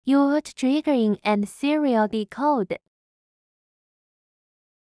UART triggering and serial decode.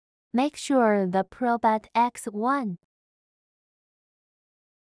 Make sure the probe at X1.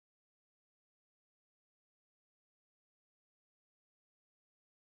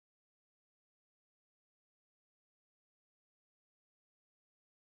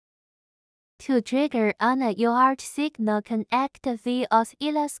 To trigger on a UART signal, connect the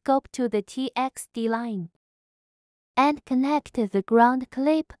oscilloscope to the TXD line. And connect the ground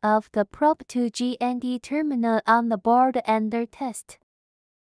clip of the probe to GND terminal on the board under test.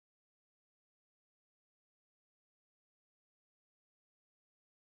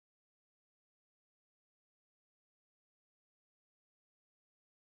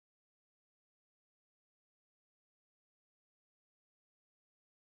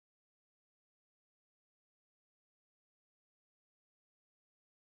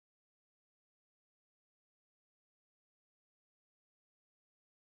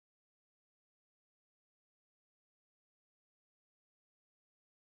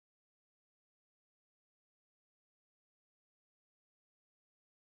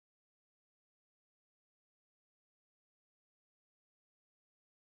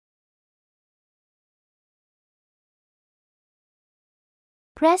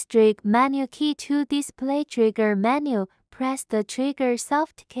 Press trigger menu key to display trigger menu. Press the trigger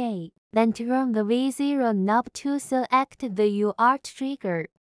soft key. Then turn the V0 knob to select the UART trigger.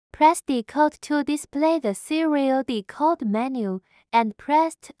 Press Decode to display the serial decode menu, and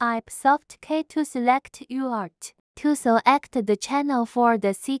press Type soft key to select UART. To select the channel for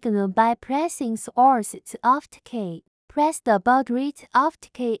the signal by pressing Source Oft key, press the baud rate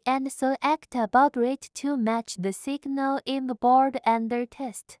Oft key and select a baud rate to match the signal in the board under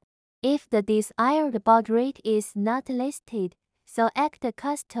test. If the desired baud rate is not listed, select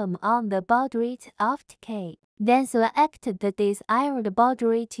Custom on the baud rate Oft key. Then select the desired baud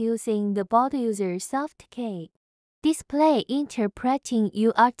rate using the baud user soft key. Display interpreting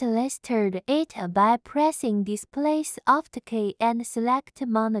UART listed it by pressing Display Soft key and select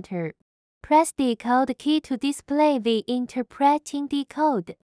Monitor. Press Decode key to display the interpreting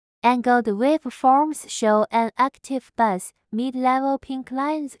decode. Angled waveforms show an active bus, mid-level pink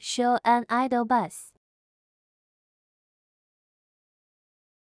lines show an idle bus.